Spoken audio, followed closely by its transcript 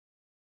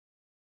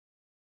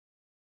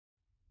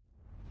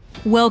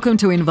Welcome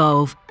to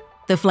Involve,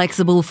 the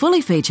flexible, fully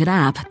featured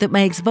app that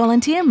makes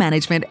volunteer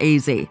management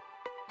easy.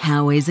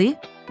 How easy?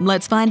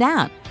 Let's find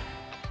out.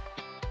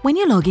 When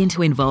you log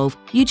into Involve,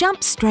 you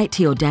jump straight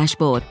to your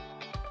dashboard.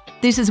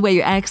 This is where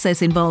you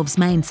access Involve's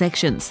main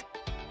sections.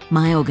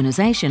 My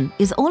Organisation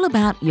is all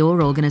about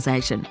your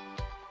organisation.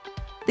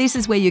 This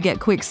is where you get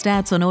quick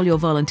stats on all your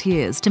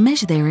volunteers to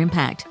measure their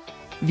impact,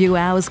 view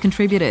hours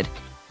contributed,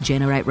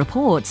 generate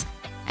reports,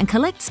 and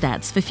collect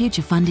stats for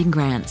future funding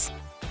grants.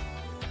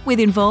 With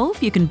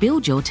Involve, you can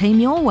build your team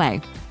your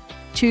way.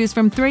 Choose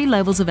from 3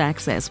 levels of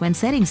access when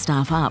setting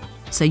staff up,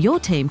 so your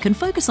team can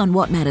focus on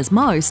what matters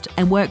most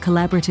and work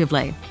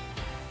collaboratively.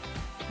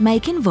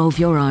 Make Involve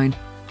your own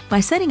by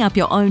setting up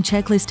your own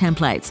checklist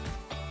templates,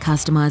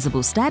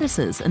 customisable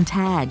statuses and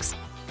tags.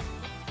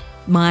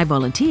 My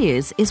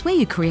Volunteers is where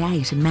you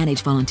create and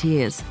manage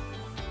volunteers.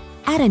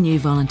 Add a new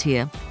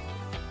volunteer.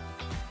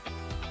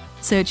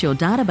 Search your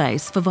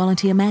database for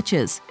volunteer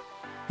matches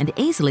and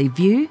easily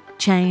view,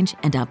 change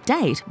and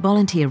update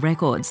volunteer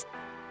records.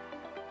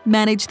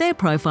 Manage their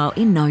profile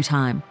in no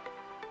time.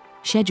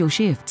 Schedule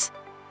shifts.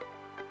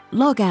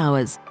 Log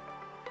hours.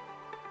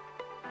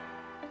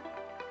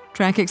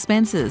 Track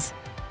expenses.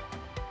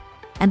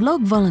 And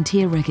log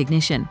volunteer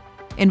recognition.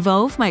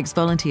 Involve makes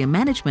volunteer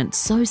management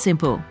so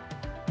simple.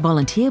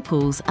 Volunteer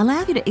pools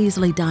allow you to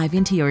easily dive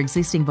into your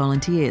existing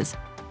volunteers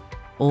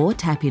or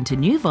tap into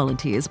new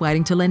volunteers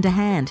waiting to lend a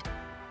hand.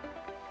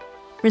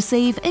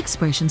 Receive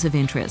expressions of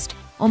interest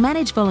or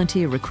manage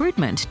volunteer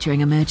recruitment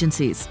during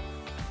emergencies.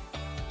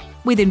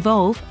 With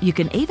Involve, you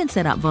can even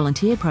set up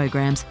volunteer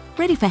programs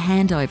ready for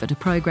handover to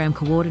program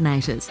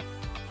coordinators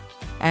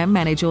and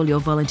manage all your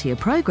volunteer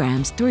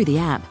programs through the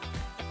app.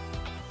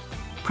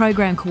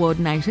 Program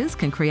coordinators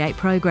can create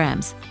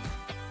programs,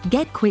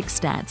 get quick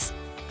stats,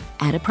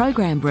 add a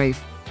program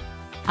brief,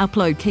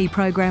 upload key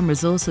program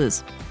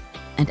resources,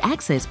 and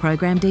access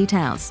program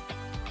details.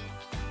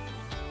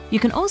 You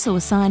can also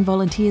assign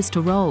volunteers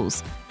to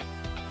roles,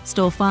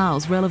 store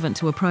files relevant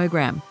to a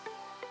program,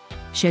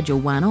 schedule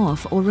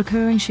one-off or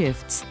recurring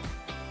shifts,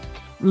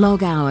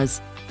 log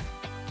hours,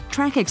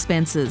 track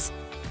expenses,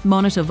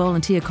 monitor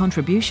volunteer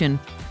contribution,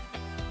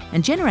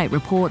 and generate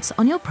reports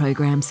on your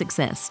program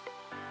success.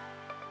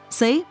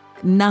 See?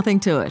 Nothing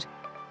to it.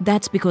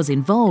 That's because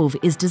Involve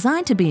is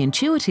designed to be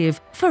intuitive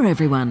for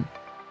everyone.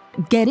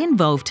 Get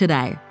involved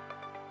today.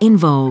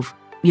 Involve,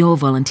 your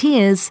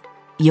volunteers,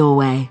 your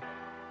way.